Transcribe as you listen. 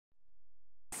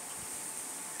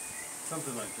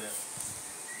Something like that.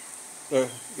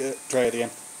 Yeah, try it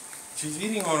again. She's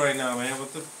eating one right now, man.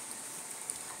 What the?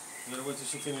 You gotta wait till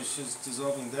she finishes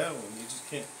dissolving that one. You just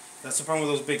can't. That's the problem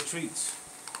with those big treats.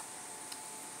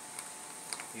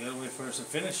 You gotta wait for her to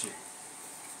finish it.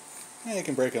 Yeah, you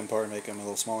can break them apart and make them a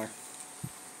little smaller.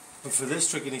 But for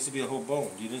this trick, it needs to be a whole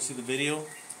bone. You didn't see the video?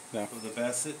 No. Of the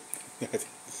basset?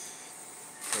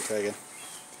 Try again.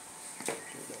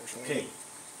 Okay.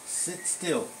 Sit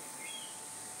still.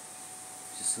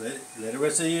 Just let it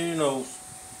rest of your nose.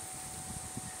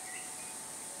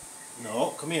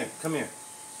 No, come here, come here.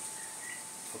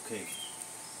 Okay.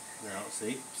 Now,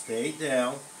 stay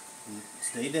down.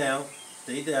 Stay down.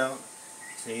 Stay down.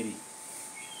 Sadie.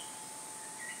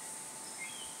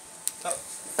 Oh.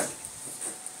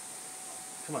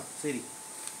 Come on, Sadie.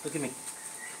 Look at me.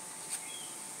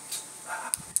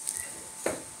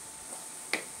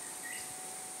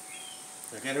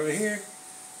 Look at her over here.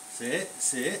 Sit,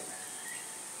 sit.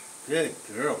 Good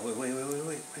girl. Wait.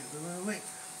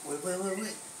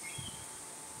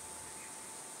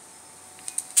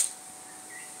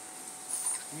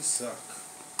 You suck.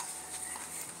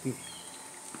 Is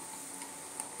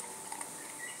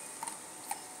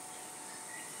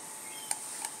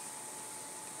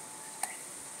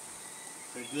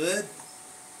that good?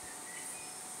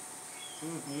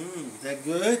 Is that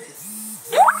good?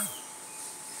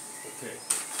 Okay.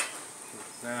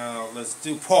 Now let's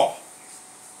do paw.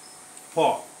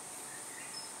 Paw.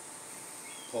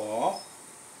 Paw.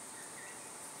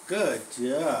 Good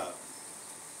job.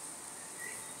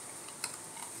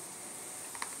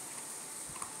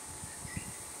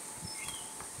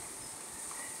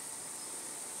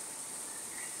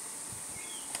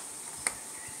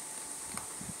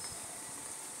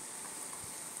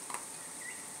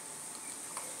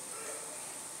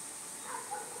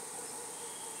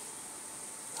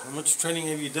 How much training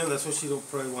have you done? That's what she don't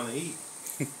probably want to eat.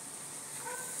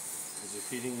 Because you're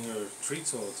feeding her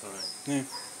treats all the time. Yeah.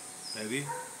 Maybe?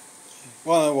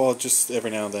 Well, just every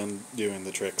now and then doing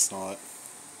the tricks and all that.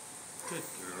 Good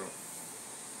girl.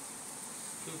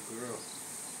 Good girl.